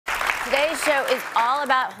Today's show is all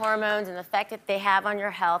about hormones and the effect that they have on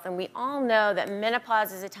your health. And we all know that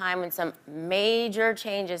menopause is a time when some major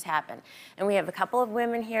changes happen. And we have a couple of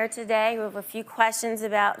women here today who have a few questions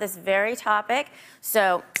about this very topic.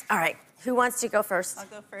 So, all right, who wants to go first? I'll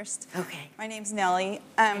go first. Okay. My name's Nellie.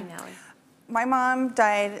 Hey, Nellie. My mom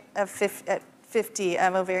died at 50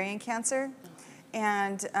 of ovarian cancer.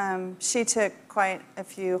 And she took quite a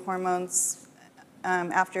few hormones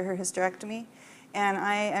after her hysterectomy. And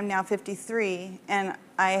I am now 53, and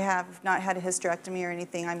I have not had a hysterectomy or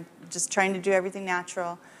anything. I'm just trying to do everything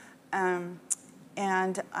natural.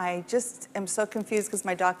 And I just am so confused because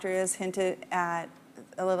my doctor has hinted at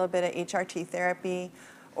a little bit of HRT therapy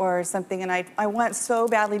or something, and I want so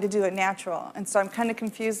badly to do it natural. And so I'm kind of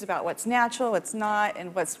confused about what's natural, what's not,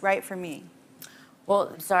 and what's right for me.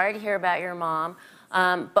 Well, sorry to hear about your mom.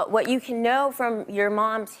 But what you can know from your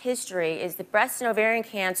mom's history is that breast and ovarian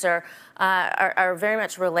cancer are very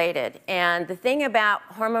much related. And the thing about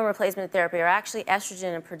hormone replacement therapy, or actually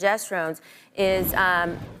estrogen and progesterones, is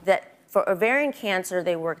that for ovarian cancer,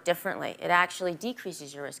 they work differently. It actually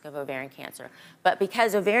decreases your risk of ovarian cancer. But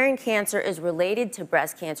because ovarian cancer is related to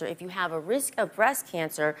breast cancer, if you have a risk of breast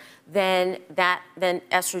cancer, then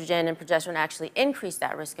estrogen and progesterone actually increase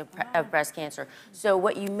that risk of breast cancer. So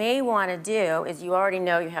what you may want to do is, you already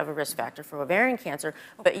know you have a risk factor for ovarian cancer,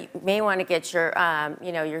 but you may want to get your,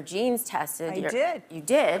 your genes tested. I did. You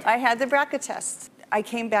did? I had the BRCA test. I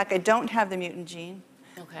came back. I don't have the mutant gene,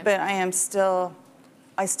 Okay. but I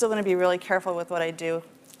still want to be really careful with what I do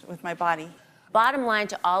with my body. Bottom line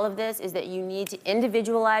to all of this is that you need to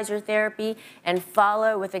individualize your therapy and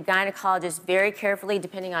follow with a gynecologist very carefully,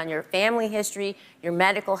 depending on your family history, your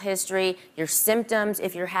medical history, your symptoms,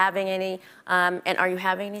 if you're having any. And are you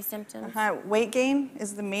having any symptoms? Weight gain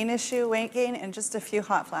is the main issue, weight gain, and just a few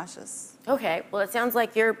hot flashes. Okay, well, it sounds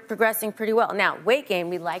like you're progressing pretty well. Now, weight gain,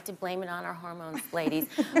 we like to blame it on our hormones, ladies,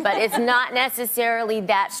 but it's not necessarily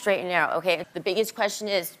that straight and narrow, okay? The biggest question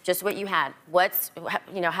is just what you had.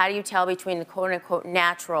 How do you tell between the quote-unquote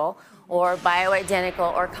natural or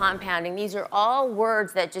bioidentical or compounding? These are all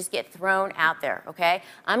words that just get thrown out there, okay?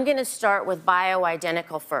 I'm gonna start with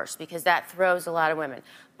bioidentical first, because that throws a lot of women.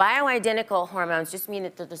 Bioidentical hormones just mean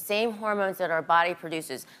that they're the same hormones that our body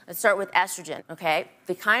produces. Let's start with estrogen, okay?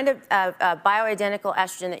 The kind of bioidentical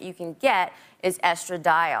estrogen that you can get is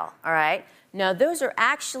estradiol, all right? Now, those are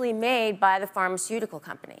actually made by the pharmaceutical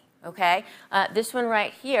company, okay? This one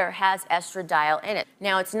right here has estradiol in it.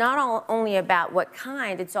 Now, it's not only about what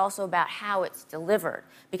kind, it's also about how it's delivered.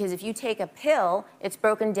 Because if you take a pill, it's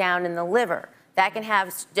broken down in the liver. That can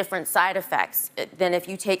have different side effects than if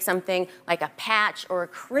you take something like a patch or a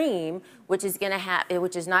cream, which is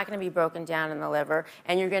not going to be broken down in the liver,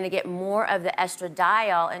 and you're going to get more of the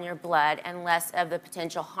estradiol in your blood and less of the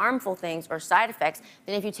potential harmful things or side effects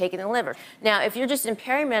than if you take it in the liver. Now, if you're just in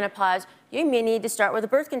perimenopause, you may need to start with a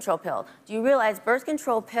birth control pill. Do you realize birth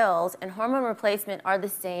control pills and hormone replacement are the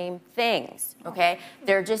same things, okay?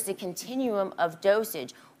 They're just a continuum of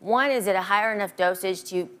dosage. One is at a higher enough dosage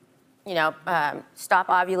to stop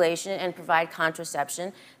ovulation and provide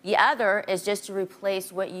contraception. The other is just to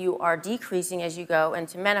replace what you are decreasing as you go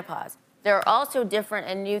into menopause. There are also different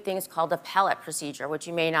and new things called a pellet procedure, which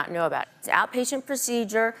you may not know about. It's an outpatient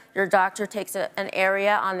procedure. Your doctor takes an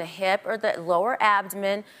area on the hip or the lower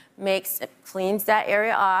abdomen, cleans that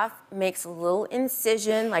area off, makes a little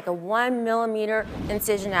incision, like a 1 millimeter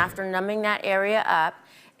incision after numbing that area up,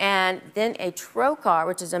 and then a trocar,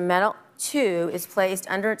 which is a metal tube, is placed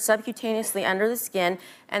subcutaneously under the skin,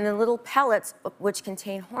 and the little pellets, which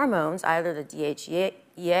contain hormones, either the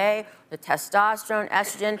DHEA, the testosterone,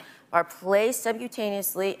 estrogen, are placed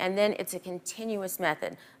subcutaneously, and then it's a continuous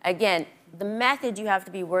method. Again, the method you have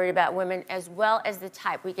to be worried about, women, as well as the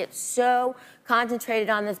type. We get so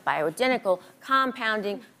concentrated on this bioidentical,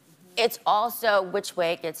 compounding. It's also which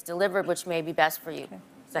way it gets delivered, which may be best for you.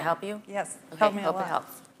 Does that help you? Yes, Okay, help me a hope lot. it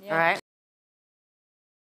helps. Yeah. All right?